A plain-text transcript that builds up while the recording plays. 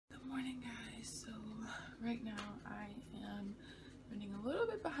right now I am running a little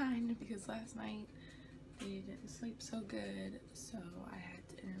bit behind because last night they didn't sleep so good, so I had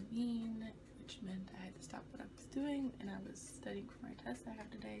to intervene, which meant I had to stop what I was doing, and I was studying for my test I have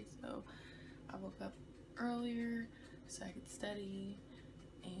today. So I woke up earlier so I could study,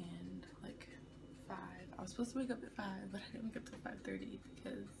 and like 5. I was supposed to wake up at 5, but I didn't wake up till 5:30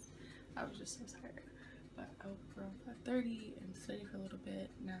 because I was just so tired. But I woke up around 5:30 and studied for a little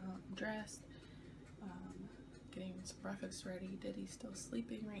bit. Now I'm dressed, getting some breakfast ready. Diddy's still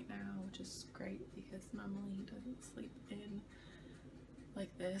sleeping right now, which is great because normally he doesn't sleep in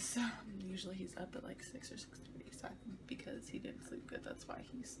like this. Usually he's up at like 6 or 6:30, so I think because he didn't sleep good, that's why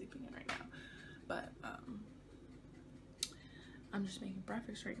he's sleeping in right now. But I'm just making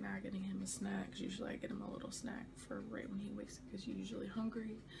breakfast right now, getting him a snack. Usually I get him a little snack for right when he wakes up because he's usually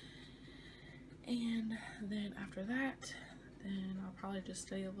hungry. And then after that, then I'll probably just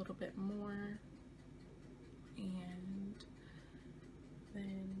study a little bit more, and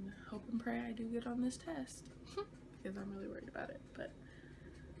then hope and pray I do good on this test because I'm really worried about it. But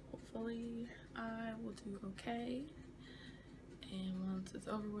hopefully I will do okay, and once it's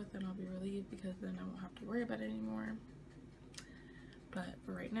over with, then I'll be relieved because then I won't have to worry about it anymore. But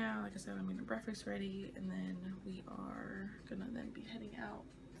for right now, like I said, I'm getting breakfast ready, and then we are gonna then be heading out.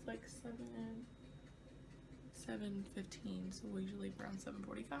 It's like 7:15, so we'll usually leave around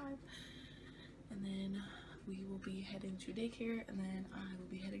 7:45, and then we will be heading to daycare, and then I will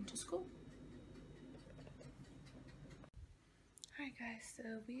be heading to school. Alright guys,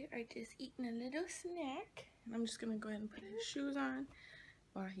 so we are just eating a little snack, and I'm just gonna go ahead and put his shoes on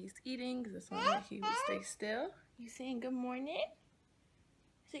while he's eating because it's only like he will stay still. You saying good morning?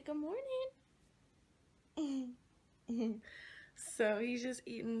 Say good morning. So he's just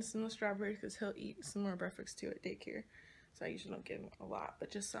eating some strawberries because he'll eat some more breakfast too at daycare. So I usually don't give him a lot,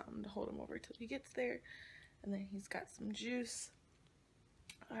 but just something to hold him over till he gets there. And then he's got some juice.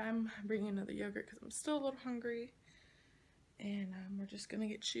 I'm bringing another yogurt because I'm still a little hungry. And we're just going to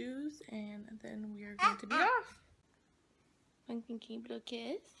get shoes, and then we are going to be off. One cute little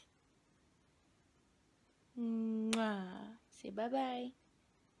kiss. Mwah. Say bye-bye.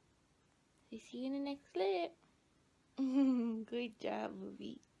 Say see you in the next clip. Good job,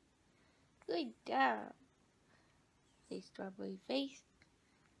 Ruby. Good job. Say strawberry face.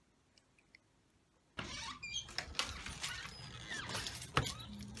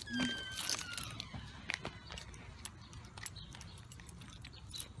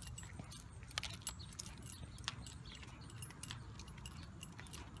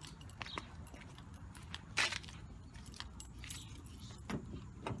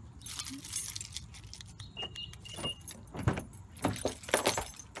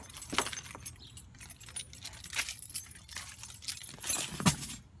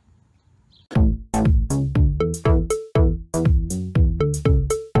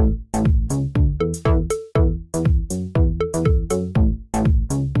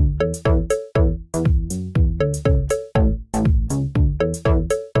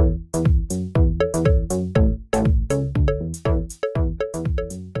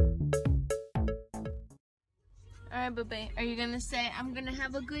 Alright, Bubba, are you gonna say, I'm gonna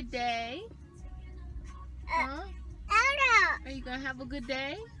have a good day? Huh? Are you gonna have a good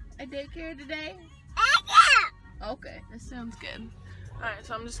day at daycare today? Okay, that sounds good. Alright,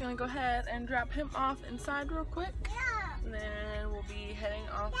 so I'm just gonna go ahead and drop him off inside real quick. And then we'll be heading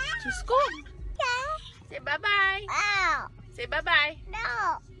off to school. Say bye-bye. Say bye-bye.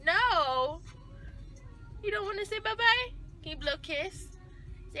 No! You don't want to say bye-bye? Can you blow a kiss?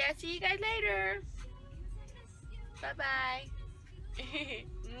 Say, I'll see you guys later. Bye-bye.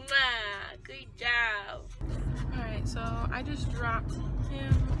 Good job. Alright, so I just dropped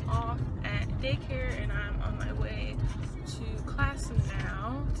him off at daycare, and I'm on my way to class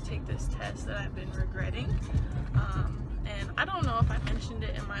now to take this test that I've been regretting. And I don't know if I mentioned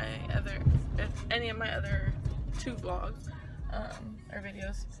it in my any of my other 2 vlogs, or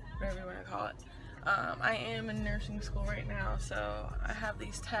videos, whatever you want to call it. I am in nursing school right now, so I have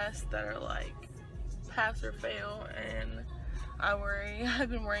these tests that are like pass or fail, and I've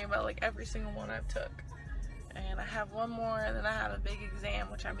been worrying about like every single one I've took, and I have one more, and then I have a big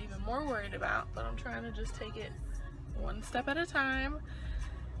exam which I'm even more worried about, but I'm trying to just take it one step at a time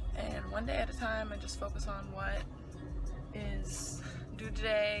and one day at a time, and just focus on what is due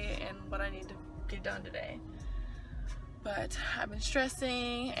today and what I need to get done today. But I've been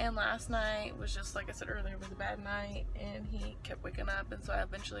stressing, and last night was just, like I said earlier, was a bad night, and he kept waking up, and so I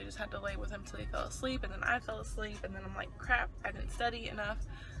eventually just had to lay with him till he fell asleep, and then I fell asleep, and then I'm like, crap, I didn't study enough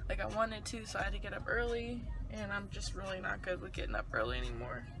like I wanted to, so I had to get up early, and I'm just really not good with getting up early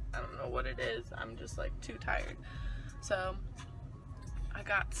anymore. I don't know what it is. I'm just like too tired. So I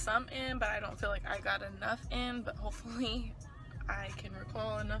got some in, but I don't feel like I got enough in, but hopefully I can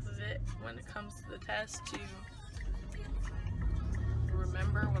recall enough of it when it comes to the test to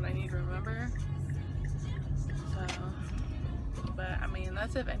remember what I need to remember. So, but I mean,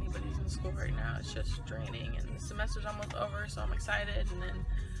 that's if anybody's in school right now. It's just draining, and the semester's almost over, so I'm excited. And then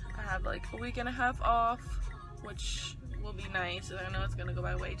I have like a week and a half off, which will be nice. I know it's gonna go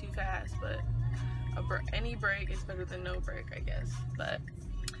by way too fast, but any break is better than no break, I guess. But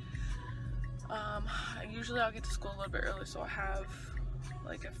usually I'll get to school a little bit early, so I'll have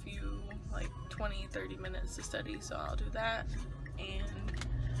like a few, like 20-30 minutes to study, so I'll do that. And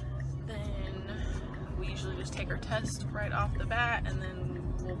then we usually just take our test right off the bat, and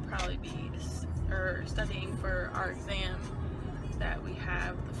then we'll probably be studying for our exam that we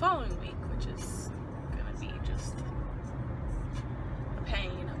have the following week, which is gonna be just a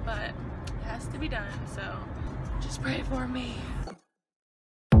pain, but it has to be done, so just pray for me.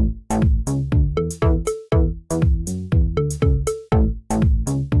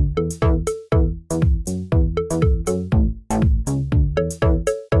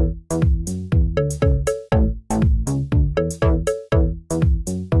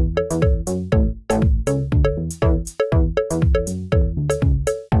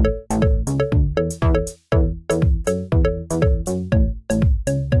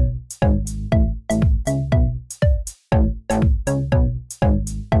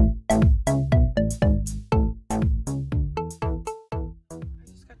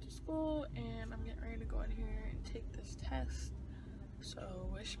 So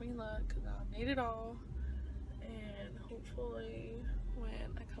wish me luck, because I made it all, and hopefully when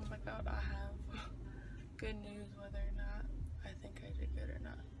I come back out I'll have good news whether or not I think I did good or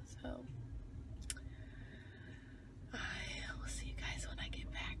not. So I will see you guys when I get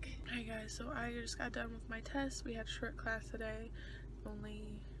back. Alright guys, so I just got done with my test. We had a short class today. It's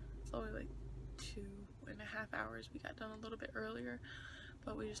only like 2.5 hours. We got done a little bit earlier.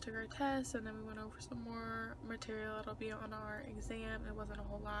 But we just took our test, and then we went over some more material that'll be on our exam. It wasn't a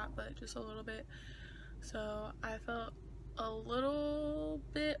whole lot, but just a little bit. So I felt a little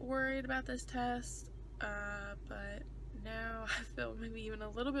bit worried about this test, but now I feel maybe even a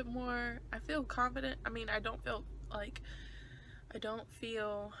little bit more. I feel confident. I mean, I don't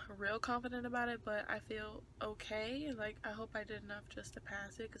feel real confident about it, but I feel okay. Like, I hope I did enough just to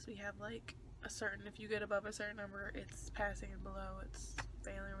pass it, because we have like a certain, if you get above a certain number, it's passing, and below it's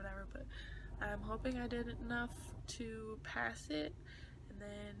failing or whatever. But I'm hoping I did enough to pass it, and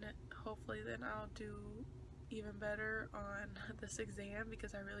then hopefully then I'll do even better on this exam,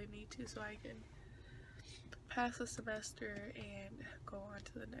 because I really need to, so I can pass the semester and go on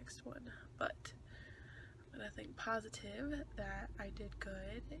to the next one. But I'm gonna think positive that I did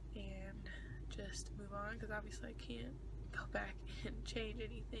good and just move on, because obviously I can't go back and change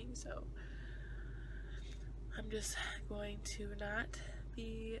anything. So I'm just going to not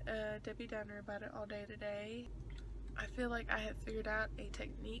be a Debbie Downer about it all day today. I feel like I have figured out a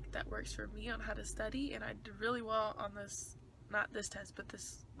technique that works for me on how to study, and I did really well on this, not this test, but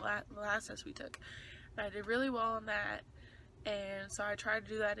this last test we took. And I did really well on that, and so I tried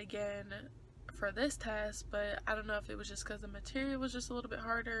to do that again for this test, but I don't know if it was just because the material was just a little bit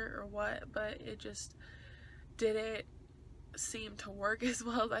harder or what, but it just didn't seem to work as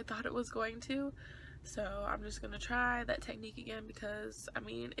well as I thought it was going to. So I'm just gonna try that technique again, because I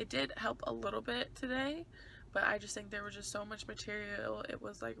mean, it did help a little bit today, but I just think there was just so much material. It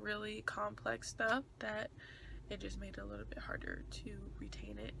was like really complex stuff that it just made it a little bit harder to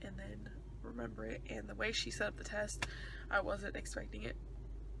retain it and then remember it. And the way she set up the test, I wasn't expecting it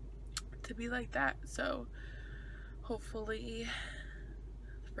to be like that. So hopefully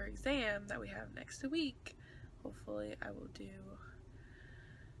for exam that we have next week, hopefully I will do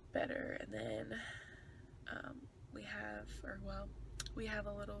better. And then we have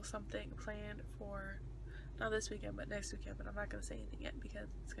a little something planned for, not this weekend, but next weekend, but I'm not going to say anything yet because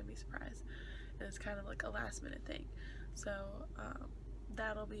it's going to be a surprise, and it's kind of like a last minute thing. So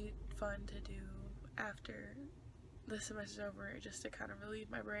that'll be fun to do after the semester's over, just to kind of relieve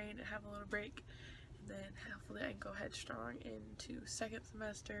my brain and have a little break, and then hopefully I can go headstrong into second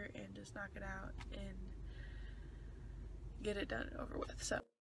semester and just knock it out and get it done and over with. So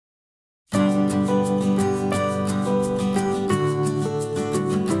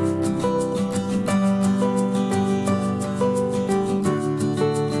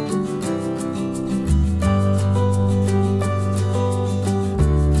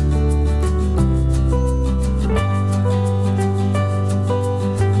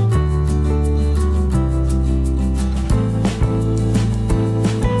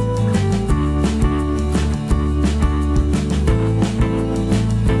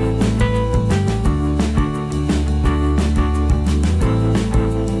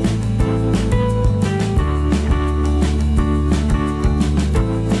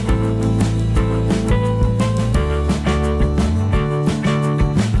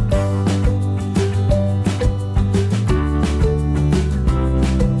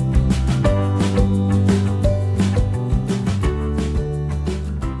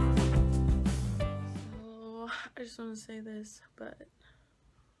I just want to say this, but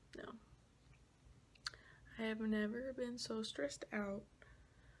no. I have never been so stressed out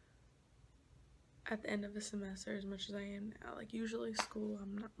at the end of a semester as much as I am now. Like, usually school,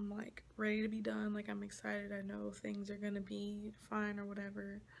 I'm like ready to be done. Like, I'm excited. I know things are gonna be fine or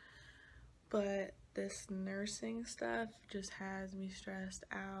whatever. But this nursing stuff just has me stressed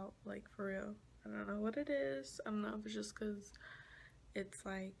out, like, for real. I don't know what it is. I don't know if it's just because it's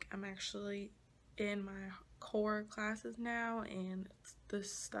like I'm actually in my core classes now, and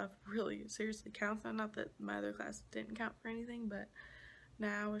this stuff really seriously counts. Not that my other classes didn't count for anything, but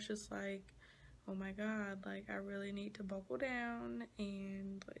now it's just like, oh my god, like, I really need to buckle down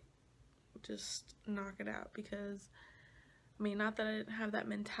and like just knock it out. Because I mean, not that I didn't have that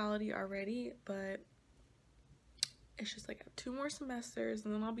mentality already, but it's just like I have 2 more semesters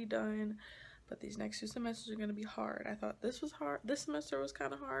and then I'll be done. But these next 2 semesters are going to be hard. I thought this was hard. This semester was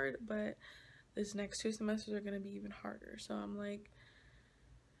kind of hard, but these next 2 semesters are going to be even harder. So I'm like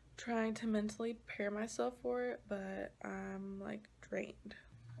trying to mentally prepare myself for it, but I'm like drained.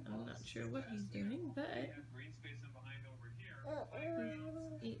 I'm not sure what he's doing, but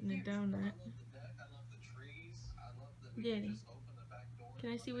he's eating a donut. Daddy,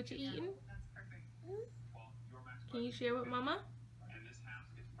 can I see what you're eating? Can you share with Mama?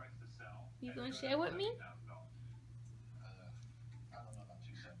 You gonna share with me?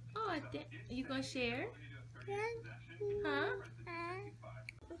 Oh, you gonna share? Huh?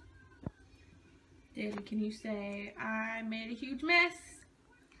 Daddy, can you say, I made a huge mess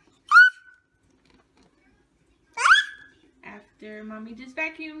after Mommy just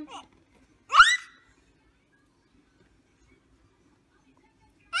vacuumed?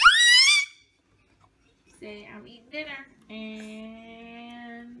 Say, I'm eating dinner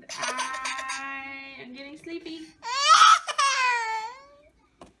and I am getting sleepy.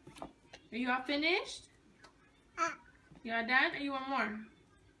 Are you all finished? You all done? Or you want more?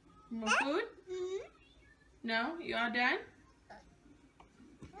 More food? No? You all done?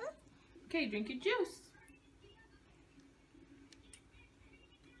 Okay, drink your juice.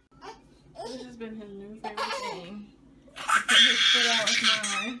 This has been his new favorite thing. I put his foot out with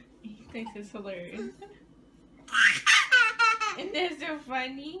mine. He thinks it's hilarious. Isn't that so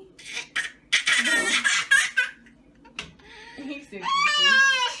funny? He's so cute.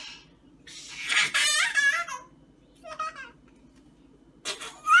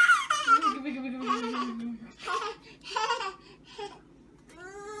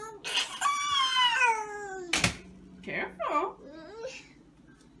 Careful.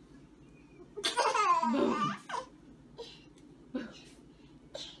 Boom.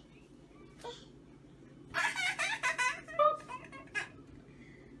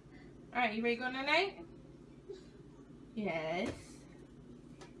 Alright, you ready to go night-night? Yes.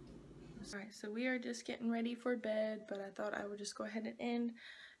 Alright, so we are just getting ready for bed, but I thought I would just go ahead and end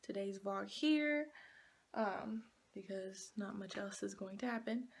today's vlog here, because not much else is going to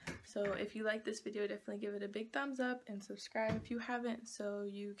happen. So if you like this video, definitely give it a big thumbs up and subscribe if you haven't, so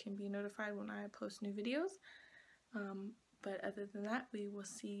you can be notified when I post new videos. But other than that, we will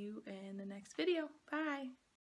see you in the next video. Bye!